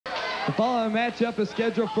The following matchup is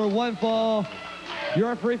scheduled for one fall. Your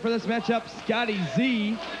referee for this matchup, Scotty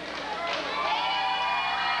Z.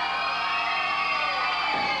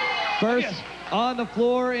 First on the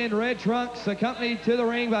floor in red trunks, accompanied to the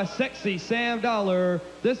ring by sexy Sam Dollar.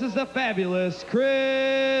 This is the fabulous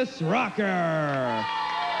Chris Rocker.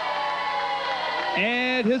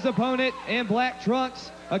 And his opponent in black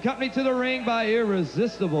trunks, accompanied to the ring by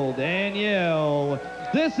Irresistible Danielle.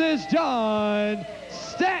 This is John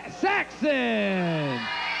Saxon.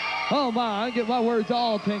 Oh my, I get my words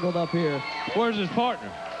all tangled up here. Where's his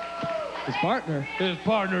partner? His partner? His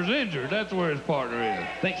partner's injured. That's where his partner is.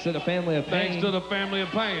 Thanks to the family of pain. Thanks to the family of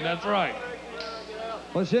pain. That's right.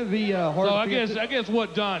 Well, it shouldn't be hard. So I guess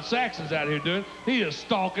what John Saxon's out here doing, he is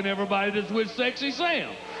stalking everybody that's with Sexy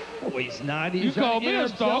Sam. Oh, he's not. He's you call me a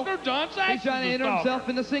stalker? John Saxon's He's trying to enter himself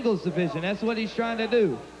in the singles division. That's what he's trying to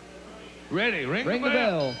do. Ready, ring the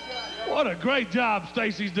bell. What a great job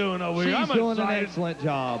Stacy's doing over here. She's doing an excellent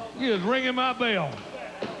job. He is ringing my bell.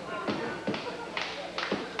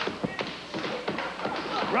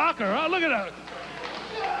 Rocker, oh, look at that.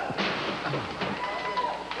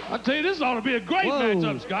 I tell you, this ought to be a great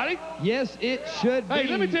matchup, Scotty. Yes, it should be. Hey,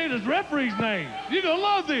 let me tell you this referee's name. You're going to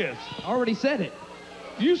love this. Already said it.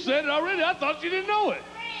 You said it already. I thought you didn't know it.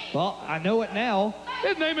 Well, I know it now.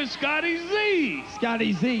 His name is Scotty Z.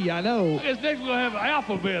 Scotty Z, I know. I guess next we're going to have an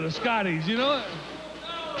alphabet of Scotties, you know?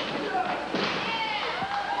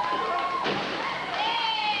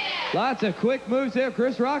 Lots of quick moves there.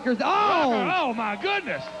 Chris Rocker's. Oh! Rocker, oh, my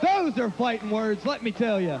goodness. Those are fighting words, let me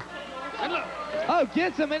tell you. And look. Oh,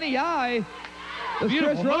 gets him in the eye.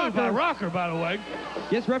 Beautiful move by Rocker, by the way.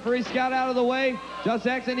 Gets referee Scott out of the way. John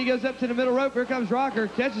Saxon, he goes up to the middle rope. Here comes Rocker.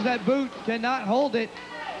 Catches that boot. Cannot hold it.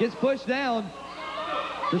 Gets pushed down.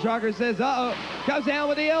 Chris Rocker says, uh-oh. Comes down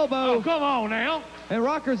with the elbow. Oh, come on now. And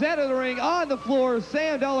Rocker's out of the ring on the floor.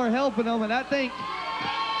 Sam Dollar helping him, and I think...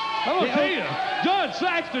 I'm going to tell you, John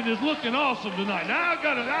Saxon is looking awesome tonight. Now,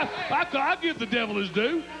 I give the devil his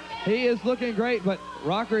due. He is looking great, but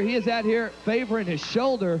Rocker, he is out here favoring his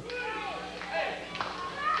shoulder.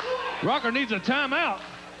 Rocker needs a timeout.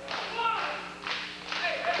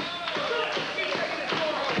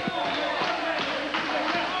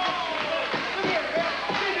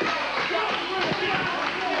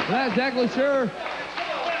 I'm not exactly sure.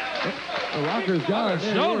 The Rocker's gone.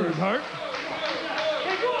 His shoulder's hurt.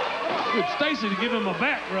 Get Stacy to give him a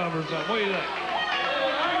back rub or something. What do you think?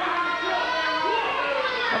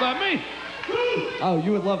 How about me? Oh,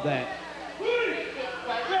 you would love that.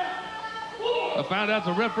 I found out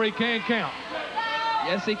the referee can count.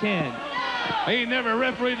 Yes, he can. He ain't never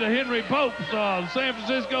refereed the Henry Pope's San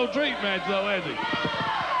Francisco Treat match, though, has he?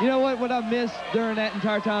 You know what I missed during that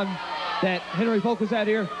entire time that Henry Pope was out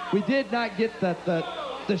here? We did not get the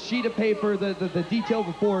sheet of paper, the detailed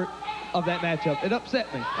report of that matchup. It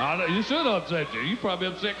upset me. You should upset you. You probably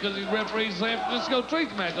upset because he's refereed San Francisco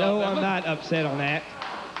Treat match. No, I'm not upset on that.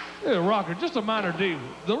 Yeah, Rocker, just a minor deal.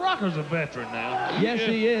 The Rocker's a veteran now. Yes,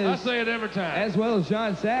 he is. I say it every time. As well as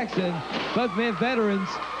John Saxon. Both men veterans.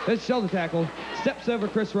 His shoulder tackle. Steps over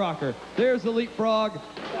Chris Rocker. There's the leapfrog.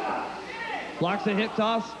 Blocks a hip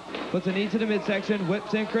toss. Puts a knee to the midsection.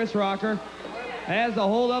 Whips in Chris Rocker. Has a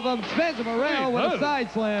hold of him. Spins him around with a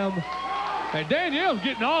side slam. And Danielle's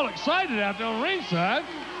getting all excited out there on ringside.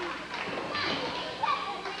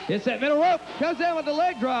 Hits that middle rope. Comes down with the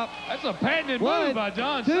leg drop. That's a patented move by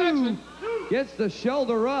John Saxon. Gets the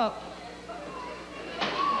shoulder up.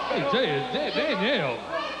 Hey, tell you, Danielle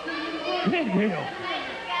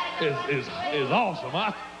is awesome.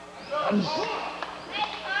 I'm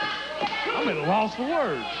at a loss for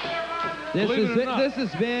words. This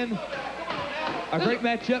has been a great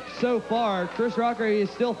matchup so far. Chris Rocker, he is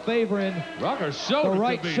still favoring Rocker's shoulder, the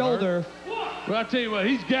right shoulder. But I tell you what,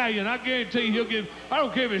 he's gallant. I guarantee you he'll give. I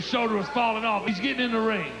don't care if his shoulder was falling off. He's getting in the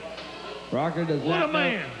ring. Rocker does what not a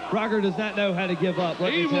man. Rocker does not know how to give up.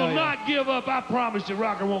 He will not give up. I promise you,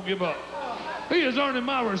 Rocker won't give up. He is earning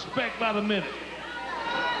my respect by the minute.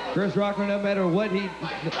 Chris Rocker, no matter what he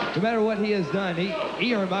has done,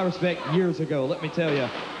 he earned my respect years ago. Let me tell you.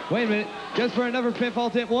 Wait a minute. Goes for another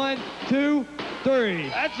pinfall attempt. 1, 2, 3.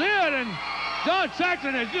 That's it. And John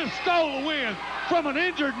Saxon has just stole a win from an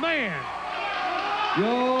injured man.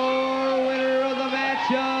 Your winner of the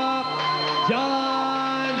matchup, John